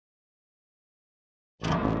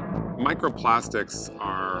Microplastics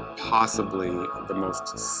are possibly the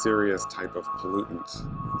most serious type of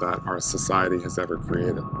pollutant that our society has ever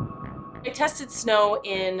created. I tested snow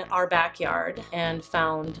in our backyard and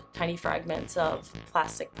found tiny fragments of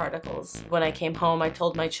plastic particles. When I came home, I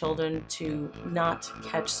told my children to not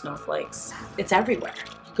catch snowflakes. It's everywhere.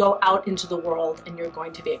 Go out into the world and you're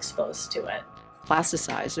going to be exposed to it.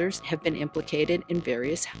 Plasticizers have been implicated in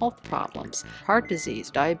various health problems: heart disease,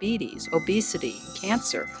 diabetes, obesity,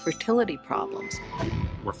 cancer, fertility problems.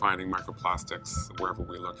 We're finding microplastics wherever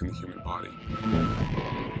we look in the human body.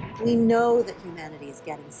 We know that humanity is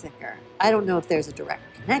getting sicker. I don't know if there's a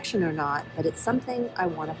direct connection or not, but it's something I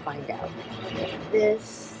want to find out.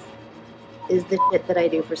 This is the shit that I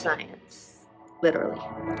do for science, literally.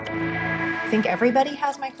 I think everybody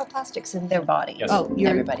has microplastics in their body. Yes. Oh,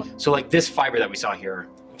 everybody. So like this fiber that we saw here,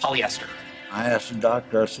 polyester. I asked the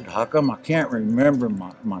doctor, I said, how come I can't remember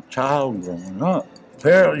my child growing up?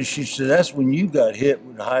 Apparently, she said, that's when you got hit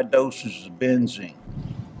with high doses of benzene.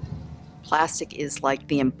 Plastic is like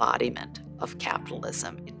the embodiment of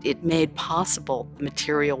capitalism. It made possible the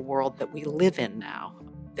material world that we live in now.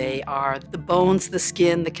 They are the bones, the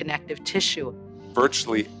skin, the connective tissue.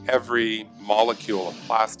 Virtually every molecule of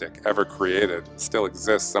plastic ever created still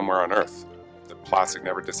exists somewhere on Earth. The plastic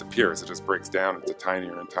never disappears, it just breaks down into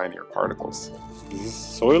tinier and tinier particles. Is this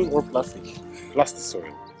soil or plastic? Plastic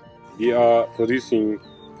soil. We are producing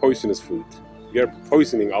poisonous food. We are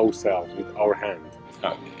poisoning ourselves with our hand.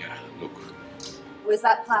 Oh, yeah, look. Was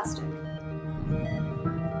that plastic?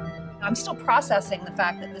 I'm still processing the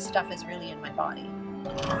fact that this stuff is really in my body.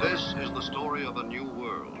 This is the story of a new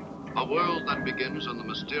world. A world that begins in the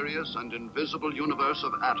mysterious and invisible universe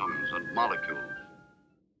of atoms and molecules.